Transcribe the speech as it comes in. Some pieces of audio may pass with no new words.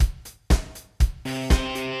Hey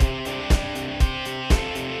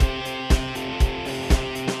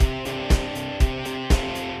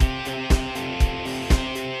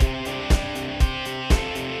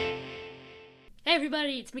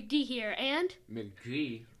everybody, it's McD here, and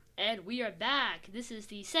McG. And we are back. This is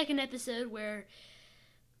the second episode where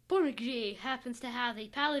poor McG happens to have a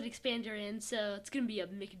palate expander in, so it's gonna be a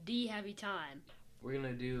McD heavy time. We're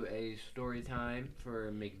gonna do a story time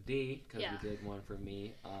for McD because Yeah. we did one for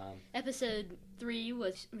me. Episode 3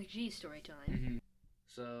 was McG's story time. Mm-hmm.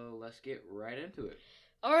 So let's get right into it.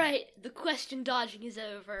 Alright, the question dodging is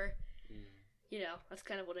over. You know, that's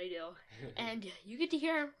kind of what I do. And you get to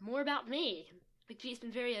hear more about me. McG's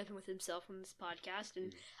been very open with himself on this podcast,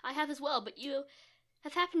 and I have as well, but you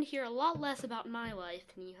have happened to hear a lot less about my life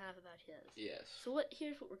than you have about his. Yes. So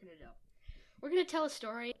here's what we're going to do. We're going to tell a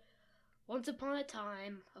story. Once upon a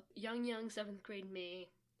time, a young 7th grade me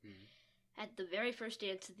had the very first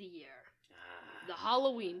dance of the year. The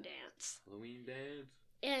Halloween dance. Halloween dance.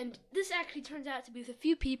 And this actually turns out to be with a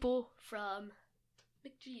few people from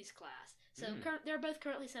McG's class. So they're both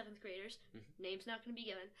currently 7th graders. Name's not going to be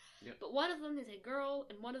given. Yep. But one of them is a girl,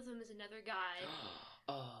 and one of them is another guy.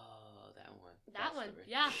 Oh, that one. That one,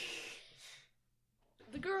 yeah.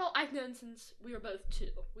 The girl I've known since we were both 2.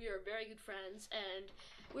 We are very good friends, and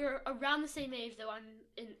we're around the same age, though I'm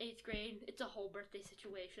in 8th grade. It's a whole birthday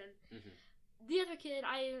situation. The other kid,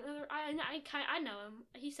 I know him.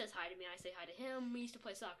 He says hi to me. I say hi to him. We used to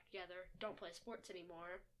play soccer together. Don't play sports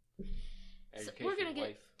anymore. So we're gonna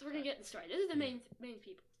get in the story. This is the main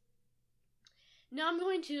people. Now I'm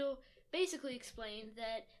going to basically explain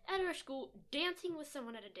that at our school, dancing with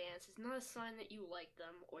someone at a dance is not a sign that you like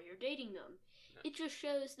them or you're dating them. No. It just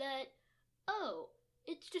shows that,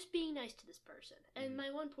 it's just being nice to this person. And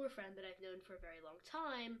my one poor friend that I've known for a very long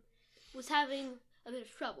time was having a bit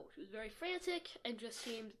of trouble. She was very frantic and just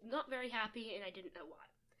seemed not very happy, and I didn't know why.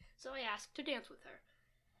 So I asked to dance with her.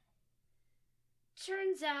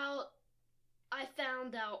 Turns out, I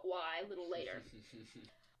found out why a little later.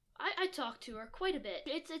 I talked to her quite a bit.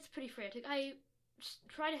 It's pretty frantic. I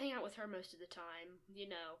try to hang out with her most of the time, you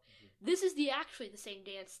know. This is actually the same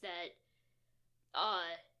dance that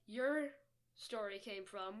your story came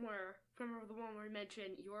from, where remember the one where we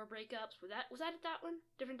mentioned your breakups? Was that at that one?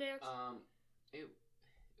 Different dance? It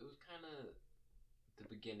was kind of the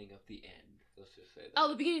beginning of the end. Let's just say that. Oh,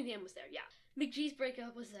 the beginning of the end was there, yeah. McG's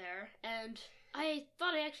breakup was there, and I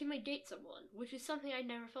thought I actually might date someone, which is something I'd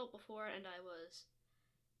never felt before, and I was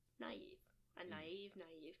naive. A naive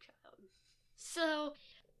child. So,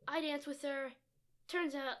 I danced with her.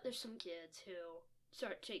 Turns out there's some kids who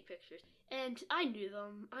start to take pictures, and I knew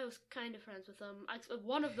them. I was kind of friends with them.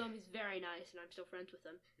 One of them is very nice, and I'm still friends with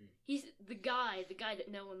him. He's the guy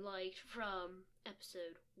that no one liked from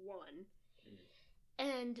episode 1.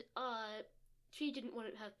 And, she didn't want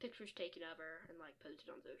to have pictures taken of her and, posted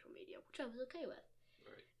on social media, which I was okay with.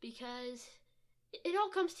 Right. Because it all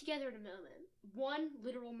comes together in a moment. One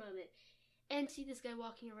literal moment. And see this guy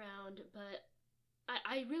walking around, but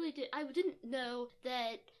I really didn't know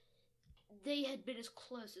that they had been as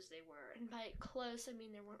close as they were. And by close, I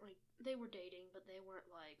mean they were dating, but they weren't,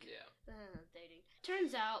 dating.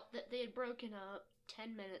 Turns out that they had broken up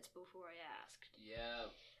 10 minutes before I asked. Yeah.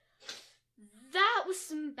 That was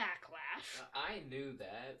some backlash. I knew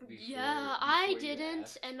that before. Yeah, I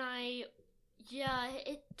didn't, and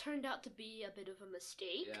it turned out to be a bit of a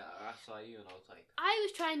mistake. Yeah, I saw you and I was like, I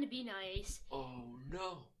was trying to be nice. Oh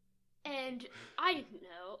no. And I didn't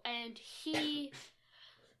know, and he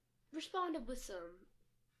responded with some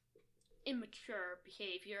immature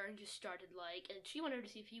behavior and just started and she wanted to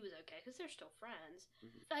see if he was okay, because they're still friends.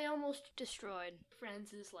 I almost destroyed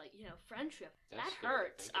friends' friendship. That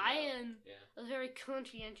hurts. I am a very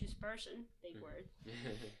conscientious person, big word.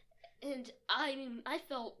 And I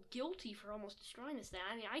felt guilty for almost destroying this thing.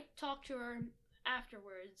 I talked to her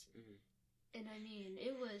afterwards, and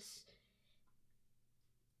it was,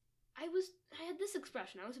 I had this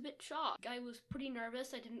expression. I was a bit shocked. I was pretty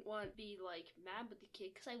nervous. I didn't want to be, mad with the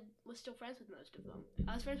kid, because I was still friends with most of them.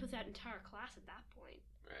 I was friends with that entire class at that point.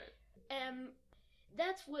 Right.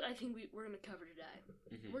 That's what I think we're going to cover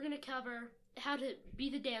today. We're going to cover how to be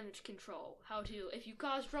the damage control. How to, if you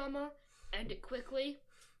cause drama, end it quickly.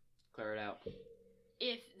 Clear it out.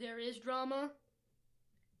 If there is drama,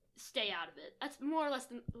 stay out of it. That's more or less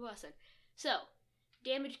the lesson. So,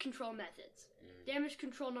 damage control methods. Damage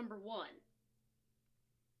control number 1.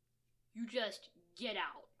 You just get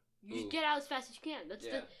out. You just Ooh. get out as fast as you can. That's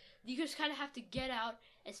Yeah, you just kind of have to get out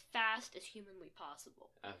as fast as humanly possible.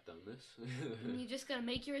 I've done this. And you just gotta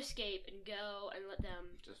make your escape and go and let them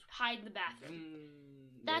Just hide in the bathroom.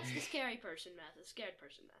 That's the scared person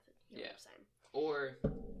method. You know Yeah. what I'm saying? Or,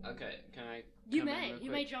 okay, can I? You come in may. real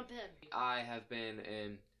You may quick? jump in. I have been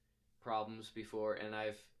in problems before, and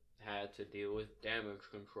I've had to deal with damage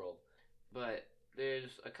control. But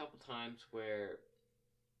there's a couple times where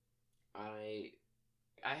I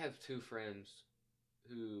have two friends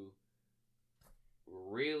who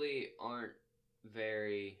really aren't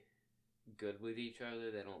very good with each other.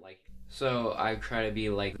 They don't like. So I try to be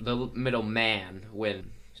like the middle man when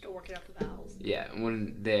Still working out the vowels.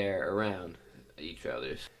 when they're around each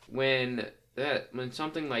other. When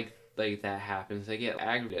something like that happens, they get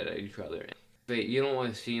aggravated at each other. You don't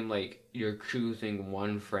want to seem like you're choosing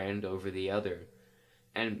one friend over the other,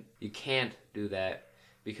 and you can't do that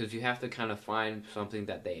because you have to kind of find something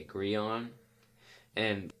that they agree on,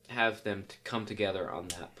 and have them to come together on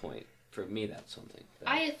that point. For me, that's something.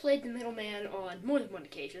 I have played the middleman on more than one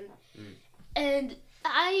occasion, Mm. and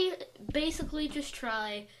I basically just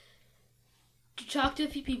try to talk to a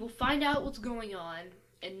few people, find out what's going on,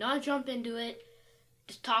 and not jump into it.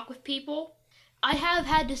 Just talk with people. I have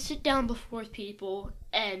had to sit down before with people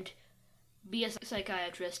and be a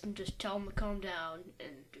psychiatrist and just tell them to calm down and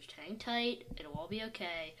just hang tight. It'll all be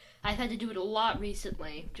okay. I've had to do it a lot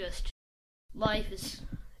recently. Just life is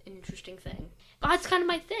an interesting thing. That's kind of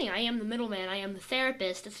my thing. I am the middleman. I am the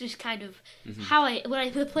therapist. That's just kind of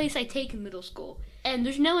Mhm. the place I take in middle school. And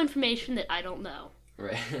there's no information that I don't know.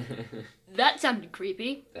 Right. That sounded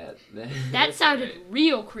creepy. that That sounded right.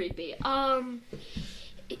 real creepy.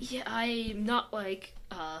 Yeah, I'm not like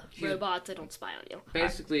Yeah. robots. I don't spy on you.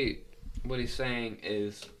 Basically, what he's saying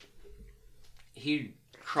is he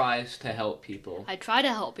tries to help people I try to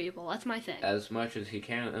help people. That's my thing. as much as he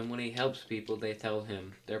can, and when he helps people, they tell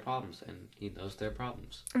him their problems, and he knows their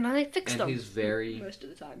problems. And I fix And them he's very most of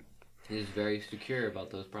the time. secure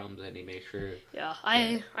about those problems, and he makes sure. Yeah,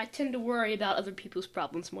 I tend to worry about other people's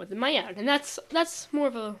problems more than my own, and that's more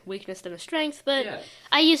of a weakness than a strength. But Yeah.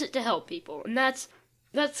 I use it to help people, and that's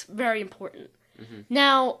very important. Mhm.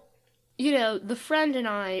 Now, the friend and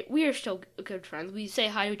I, we are still good friends. We say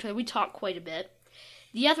hi to each other. We talk quite a bit.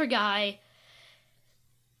 The other guy,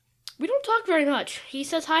 we don't talk very much. He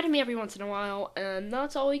says hi to me every once in a while, and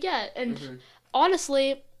that's all we get. And Mhm.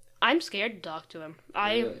 honestly, I'm scared to talk to him.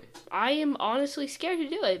 Really? I am honestly scared to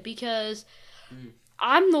do it because Mm.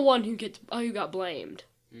 I'm the one who got blamed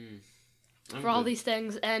I'm for all good. these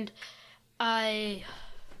things, and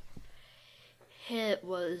it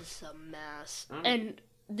was a mess. Mm. And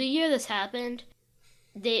the year this happened,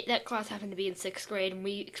 that class happened to be in 6th grade, and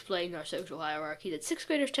we explained our social hierarchy that 6th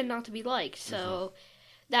graders tend not to be liked. So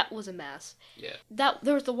that was a mess. Yeah.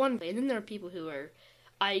 There was the one way, and then there are people who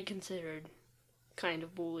I considered kind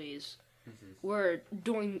of bullies. Were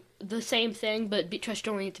doing the same thing, but just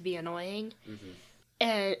doing it to be annoying. Mhm.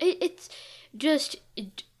 And it's just,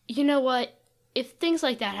 you know what? If things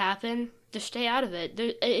like that happen, just stay out of it.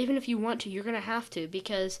 Even if you want to, you're going to have to,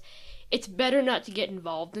 because it's better not to get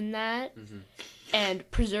involved in that Mhm. and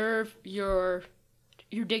preserve your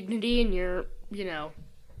dignity and your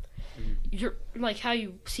like how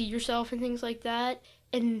you see yourself and things like that,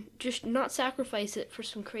 and just not sacrifice it for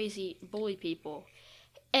some crazy bully people.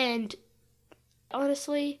 And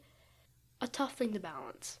honestly, a tough thing to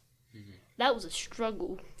balance. Mhm. That was a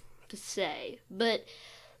struggle to say, but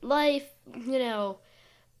life,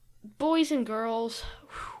 boys and girls,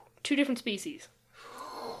 two different species.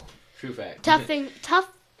 True fact. Tough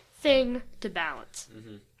thing to balance.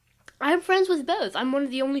 Mhm. I'm friends with both. I'm one of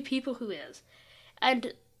the only people who is.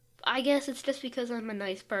 And I guess it's just because I'm a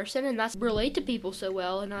nice person and that's relate to people so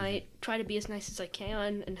well, and I try to be as nice as I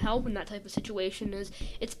can and help in that type of situation.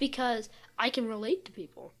 It's because I can relate to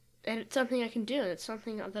people, and it's something I can do, and it's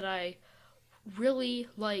something that I really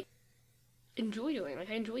enjoy doing. I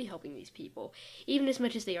enjoy helping these people, even as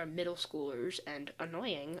much as they are middle schoolers and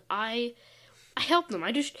annoying. I help them.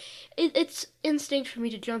 It's instinct for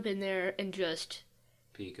me to jump in there and just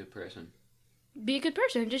Be a good person. be a good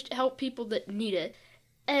person and just help people that need it.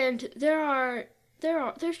 And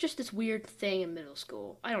there's just this weird thing in middle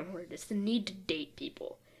school. I don't know what it is. The need to date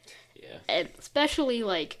people. Yeah. And especially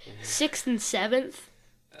 6th and 7th.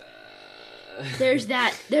 There's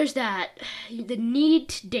that. The need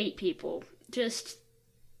to date people. Just,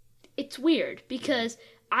 it's weird because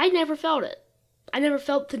I never felt it. I never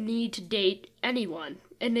felt the need to date anyone.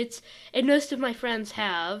 And most of my friends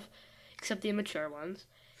have, except the immature ones.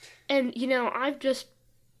 And, I've just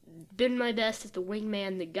been my best as the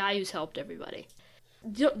wingman, the guy who's helped everybody.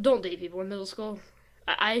 Don't date people in middle school.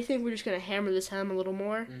 I think we're just going to hammer this home a little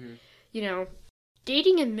more. Mm-hmm. You know,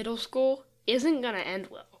 dating in middle school isn't going to end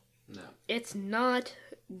well. No. It's not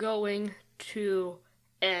going to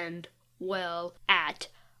end well at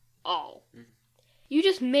all. Mm-hmm. You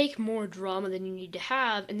just make more drama than you need to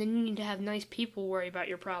have, and then you need to have nice people worry about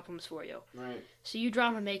your problems for you. Right. So you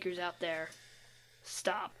drama makers out there,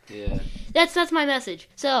 stop. Yeah. That's my message.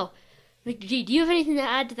 So, McD, do you have anything to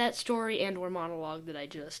add to that story and or monologue that I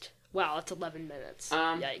just... Wow, it's 11 minutes.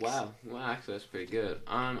 Yikes. Wow. Well, actually, that's pretty good.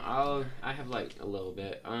 I have like a little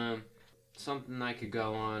bit. Something I could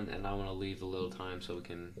go on, and I want to leave a little time so we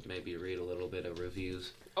can maybe read a little bit of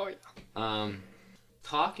reviews. Oh, yeah.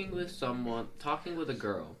 Talking with a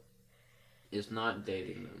girl is not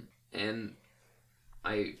dating them. And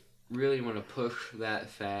I really want to push that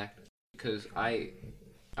fact because I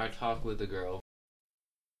talk with a girl.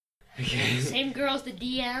 Same girls, the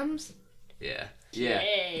DMs? Yeah.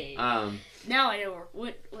 Yay. Now I know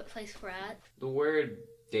what place we're at. The word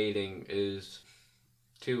dating is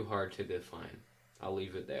too hard to define. I'll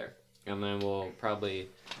leave it there. And then we'll probably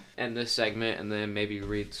end this segment and then maybe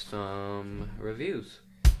read some reviews.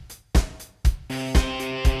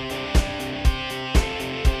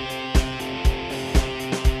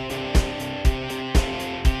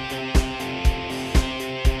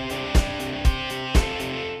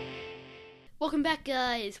 Welcome back,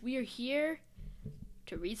 guys. We are here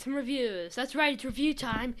to read some reviews. That's right, it's review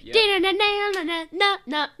time. Yep.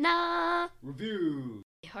 Review.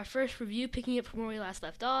 Our first review, picking up from where we last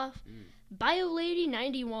left off.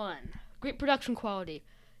 BioLady91. Great production quality.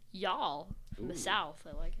 Y'all from the South.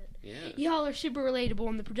 I like it. Yeah. Y'all are super relatable,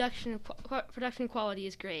 and the production quality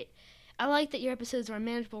is great. I like that your episodes are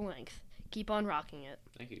manageable length. Keep on rocking it.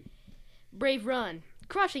 Thank you. Brave Run.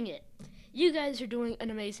 Crushing it. You guys are doing an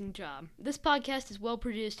amazing job. This podcast is well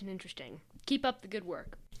produced and interesting. Keep up the good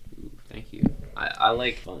work. Ooh, thank you. I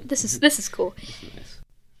like fun. This is cool. This is nice.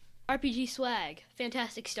 RPG Swag.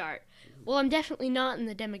 Fantastic start. Well, I'm definitely not in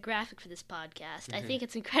the demographic for this podcast. I think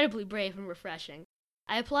it's incredibly brave and refreshing.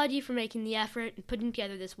 I applaud you for making the effort and putting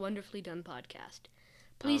together this wonderfully done podcast.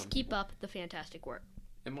 Please keep up the fantastic work.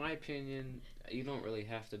 In my opinion, you don't really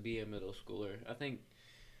have to be a middle schooler. I think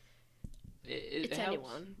it helps,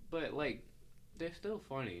 anyone. But like, they're still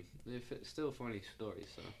funny. They're still funny stories.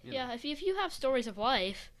 So you know. Yeah, if you have stories of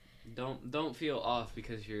life, don't feel off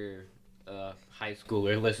because you're a high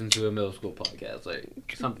schooler listen to a middle school podcast,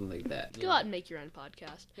 like something like that. Go out and make your own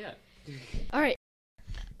podcast. Yeah. All right.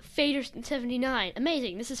 Fader79.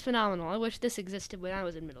 Amazing. This is phenomenal. I wish this existed when I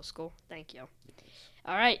was in middle school. Thank you.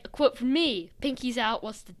 All right. A quote from me. Pinky's out.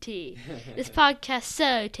 What's the tea? This podcast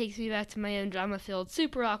so takes me back to my own drama-filled,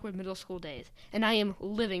 super awkward middle school days, and I am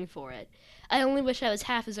living for it. I only wish I was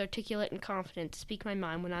half as articulate and confident to speak my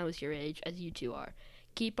mind when I was your age as you two are.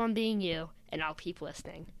 Keep on being you, and I'll keep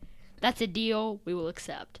listening. That's a deal we will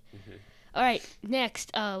accept. All right.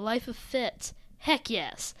 Next, Life of Fitz. Heck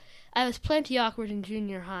yes. I was plenty awkward in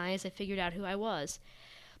junior high as I figured out who I was.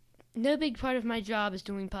 No big part of my job is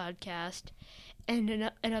doing podcast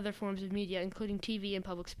and other forms of media, including TV and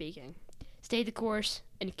public speaking. Stay the course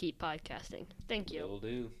and keep podcasting. Thank you. Will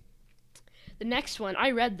do. The next one, I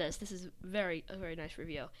read this. This is a very nice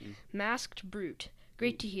review. Masked Brute.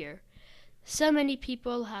 Great to hear. So many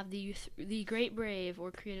people have the great brave or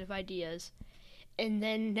creative ideas and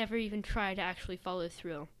then never even try to actually follow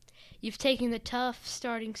through. You've taken the tough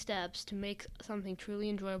starting steps to make something truly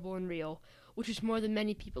enjoyable and real, which is more than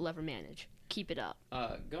many people ever manage. Keep it up.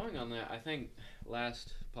 Going on that, I think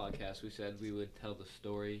last podcast we said we would tell the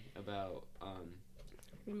story about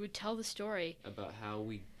We would tell the story about how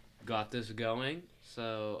we got this going.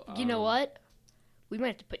 So you know what? We might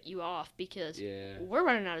have to put you off because we're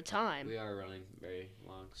running out of time. We are running very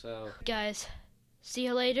long. So guys, see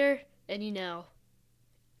you later, and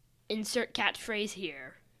insert catchphrase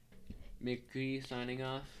here. McD signing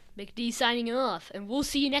off. McD signing off, and we'll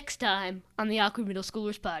see you next time on the Awkward Middle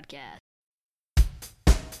Schoolers podcast.